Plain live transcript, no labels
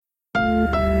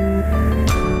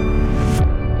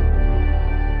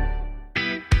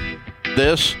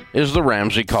This is the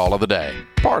Ramsey Call of the Day,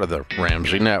 part of the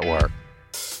Ramsey Network.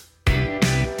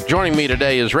 Joining me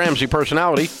today is Ramsey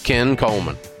personality Ken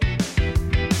Coleman.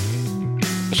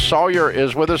 Sawyer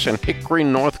is with us in Hickory,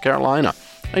 North Carolina.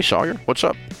 Hey, Sawyer, what's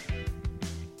up?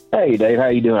 Hey, Dave, how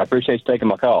you doing? I appreciate you taking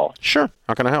my call. Sure.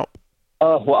 How can I help?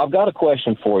 Well, I've got a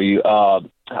question for you.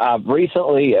 I've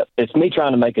recently, it's me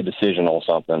trying to make a decision on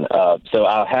something. So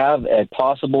I have a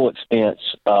possible expense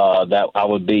that I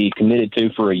would be committed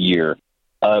to for a year.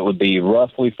 It would be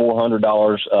roughly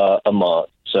 $400 a month.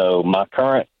 So my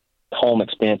current home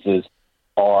expenses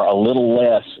are a little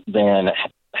less than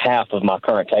half of my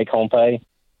current take-home pay.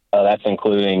 That's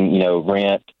including,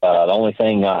 rent. The only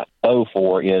thing I owe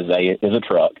for is a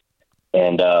truck,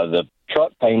 and the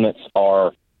truck payments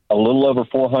are a little over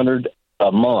 $400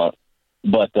 a month.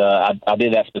 But I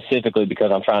did that specifically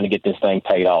because I'm trying to get this thing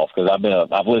paid off. Because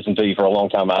I've listened to you for a long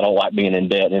time. I don't like being in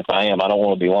debt, and if I am, I don't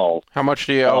want to be long. How much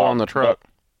do you owe on the truck?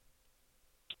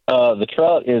 The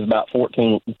truck is about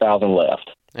 $14,000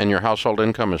 left. And your household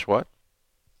income is what?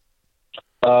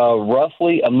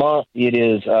 Roughly a month, it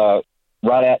is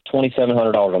right at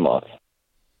 $2,700 a month.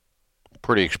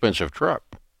 Pretty expensive truck.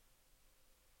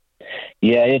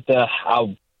 Yeah,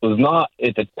 I was not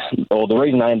the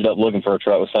reason I ended up looking for a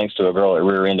truck was thanks to a girl that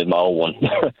rear-ended my old one.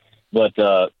 But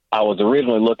I was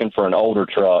originally looking for an older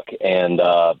truck, and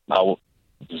I was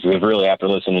really after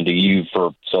listening to you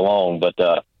for so long, but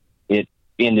it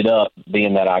ended up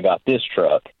being that I got this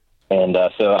truck. And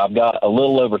so I've got a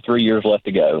little over 3 years left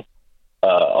to go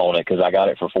on it because I got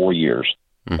it for 4 years.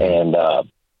 Mm-hmm. And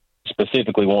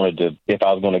specifically wanted to, if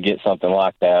I was going to get something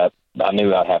like that, I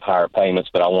knew I'd have higher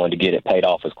payments, but I wanted to get it paid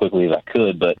off as quickly as I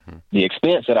could. But the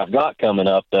expense that I've got coming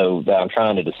up, though, that I'm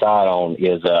trying to decide on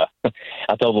is, I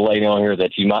told the lady on here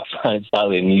that you might find it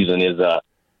slightly amusing, is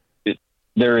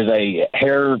there is a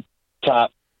hair type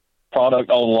product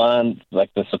online, like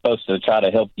that's supposed to try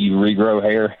to help you regrow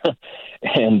hair,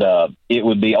 and it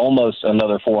would be almost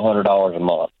another $400 a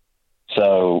month.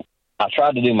 So I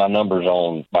tried to do my numbers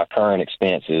on my current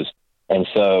expenses, and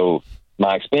so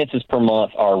my expenses per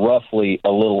month are roughly a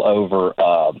little over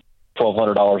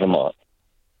 $1,200 a month.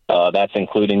 That's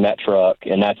including that truck,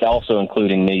 and that's also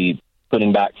including me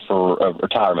putting back for a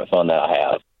retirement fund that I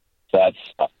have. So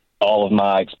that's all of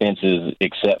my expenses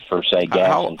except for, say,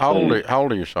 gas and food. How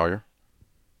old are you, Sawyer?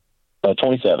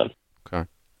 27. Okay.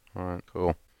 All right,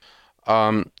 cool.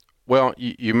 Well,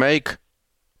 you make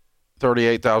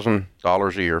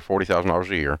 $38,000 a year, $40,000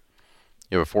 a year.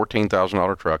 You have a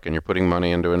 $14,000 truck, and you're putting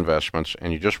money into investments,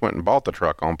 and you just went and bought the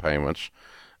truck on payments.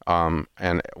 And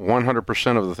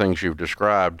 100% of the things you've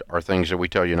described are things that we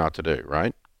tell you not to do,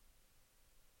 right?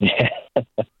 Yeah.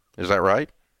 Is that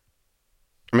right?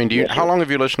 I mean, how long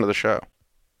have you listened to the show?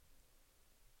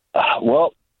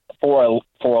 Well, for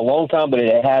a long time, but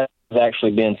it has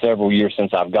actually been several years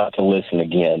since I've got to listen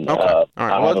again. Okay. All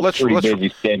right. Well, let's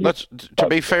to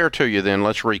be fair to you, then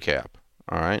let's recap.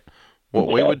 All right. What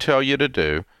we would tell you to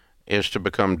do is to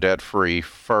become debt-free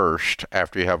first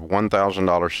after you have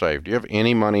 $1,000 saved. Do you have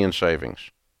any money in savings?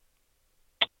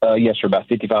 Yes, sir, about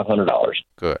 $5,500.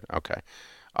 Good. Okay.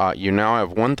 You now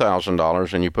have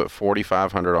 $1,000, and you put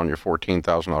 $4,500 on your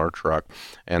 $14,000 truck,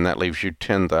 and that leaves you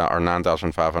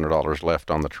 $9,500 left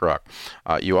on the truck.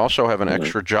 You also have an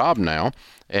extra job now,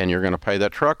 and you're going to pay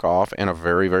that truck off in a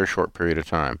very, very short period of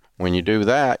time. When you do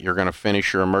that, you're going to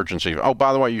finish your emergency. Oh,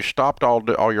 by the way, you stopped all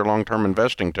your long-term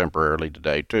investing temporarily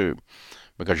today, too,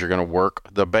 because you're going to work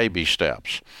the baby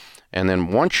steps. And then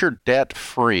once you're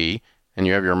debt-free and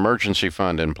you have your emergency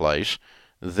fund in place,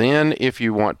 then if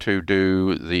you want to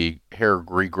do the hair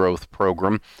regrowth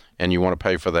program and you want to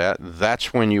pay for that,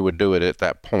 that's when you would do it at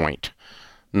that point.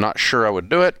 Not sure I would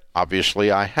do it.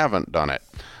 Obviously, I haven't done it.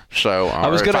 So I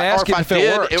was going to ask you if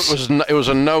it works. It was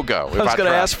a no-go. I was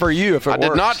going to ask for you if it works. I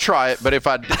did not try it, but if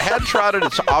I had tried it,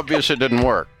 it's obvious it didn't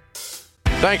work.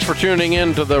 Thanks for tuning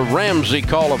in to the Ramsey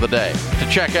Call of the Day. To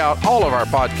check out all of our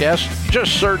podcasts,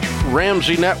 just search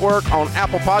Ramsey Network on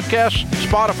Apple Podcasts,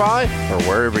 Spotify, or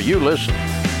wherever you listen.